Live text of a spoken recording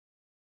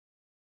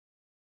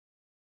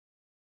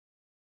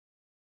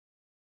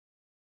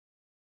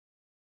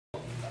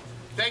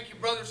Thank you,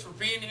 brothers, for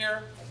being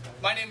here.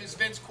 My name is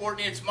Vince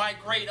Courtney. It's my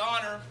great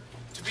honor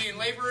to be in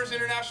Laborers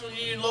International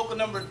Union Local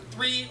number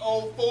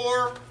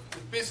 304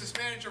 with Business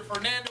Manager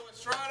Fernando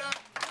Estrada,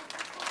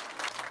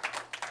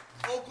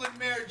 Oakland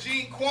Mayor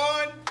Jean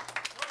Quan,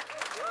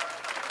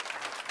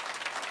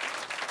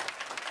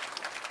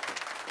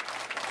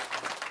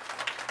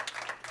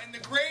 and the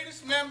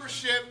greatest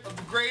membership of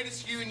the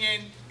greatest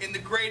union in the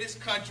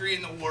greatest country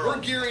in the world.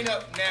 We're gearing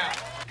up now.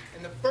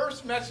 And the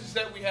first message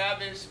that we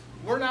have is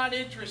we're not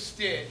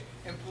interested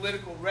in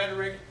political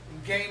rhetoric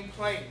and game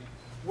playing.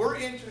 We're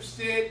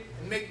interested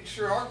in making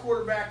sure our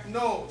quarterback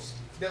knows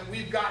that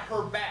we've got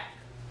her back.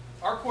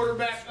 Our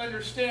quarterback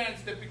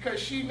understands that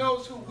because she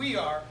knows who we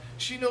are,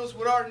 she knows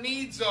what our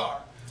needs are,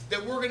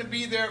 that we're going to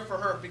be there for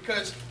her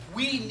because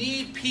we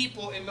need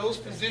people in those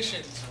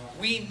positions.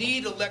 We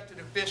need elected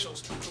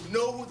officials who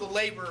know who the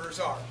laborers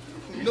are,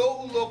 who know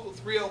who Local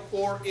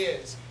 304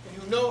 is,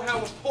 and who know how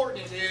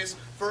important it is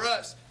for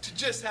us to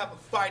just have a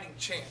fighting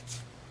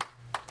chance.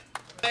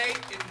 Today,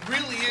 it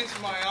really is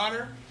my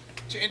honor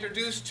to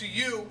introduce to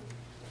you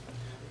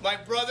my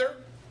brother,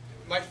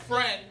 my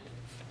friend,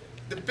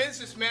 the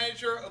business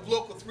manager of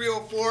Local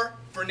 304,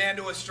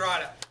 Fernando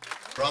Estrada.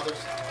 Brothers,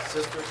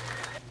 sisters,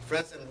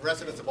 friends, and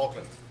residents of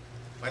Oakland.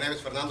 My name is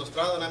Fernando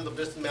Estrada, and I'm the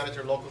business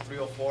manager of Local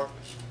 304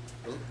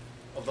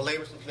 of the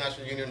Laborers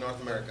International Union in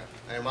North America.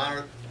 I am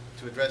honored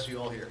to address you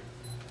all here.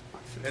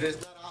 It is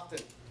not often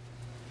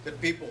that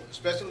people,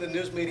 especially the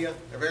news media,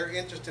 are very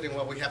interested in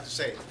what we have to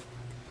say.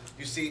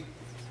 You see,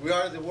 we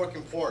are the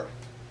working poor.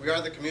 We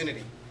are the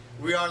community.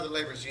 We are the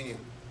laborers union.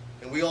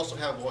 And we also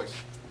have a voice.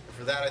 And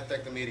for that, I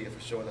thank the media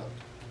for showing up.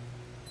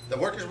 The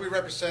workers we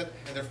represent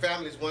and their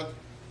families want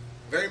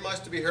very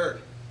much to be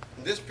heard.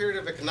 In this period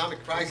of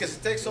economic crisis, because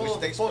it takes all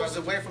of the focus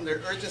away from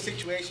their urgent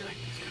situation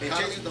and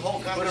changes the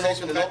whole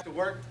conversation back to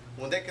work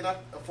when they cannot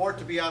afford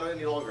to be out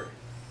any longer.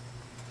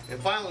 And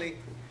finally,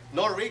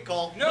 no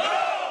recall.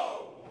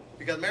 No!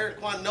 Because Mayor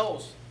Quan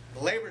knows,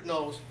 the labor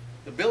knows,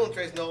 the building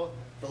trades know,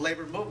 the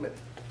labor movement.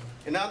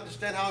 And I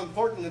understand how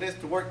important it is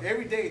to work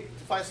every day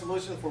to find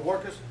solutions for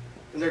workers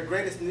in their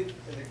greatest need,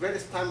 in their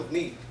greatest time of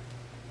need.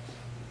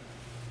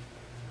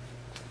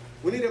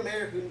 We need a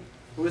mayor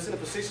who is in a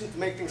position to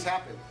make things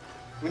happen.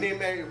 We need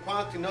Mayor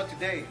Quan to know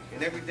today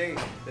and every day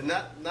that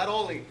not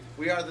only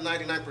we are the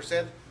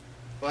 99%,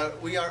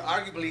 but we are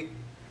arguably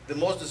the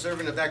most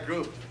deserving of that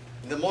group,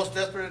 and the most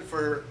desperate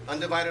for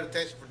undivided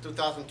attention for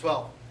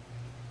 2012.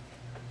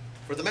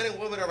 For the men and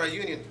women of our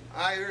union,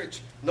 I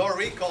urge no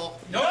recall.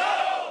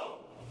 No!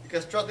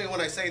 Because trust me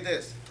when I say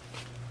this,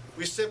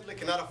 we simply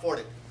cannot afford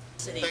it.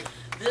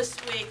 This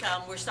week,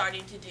 we're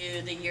starting to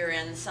do the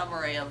year-end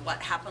summary of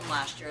what happened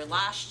last year.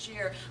 Last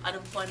year,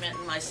 unemployment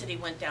in my city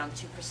went down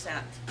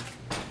 2%.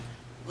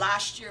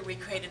 Last year, we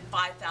created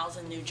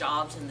 5,000 new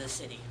jobs in the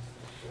city.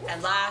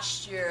 And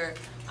last year,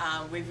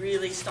 we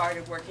really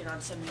started working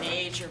on some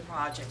major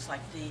projects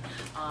like the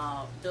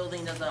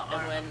building of the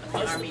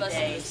Army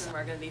Days.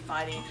 We're going to be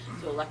fighting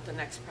to elect the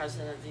next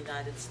president of the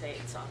United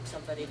States,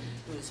 somebody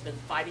who's been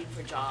fighting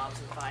for jobs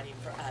and fighting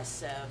for us.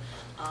 So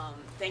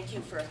thank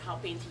you for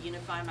helping to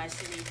unify my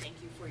city. Thank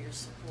you for your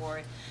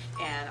support,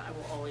 and I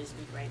will always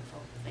be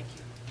grateful. Thank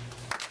you.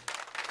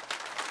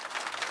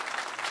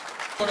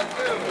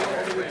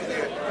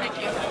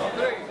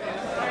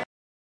 Thank you.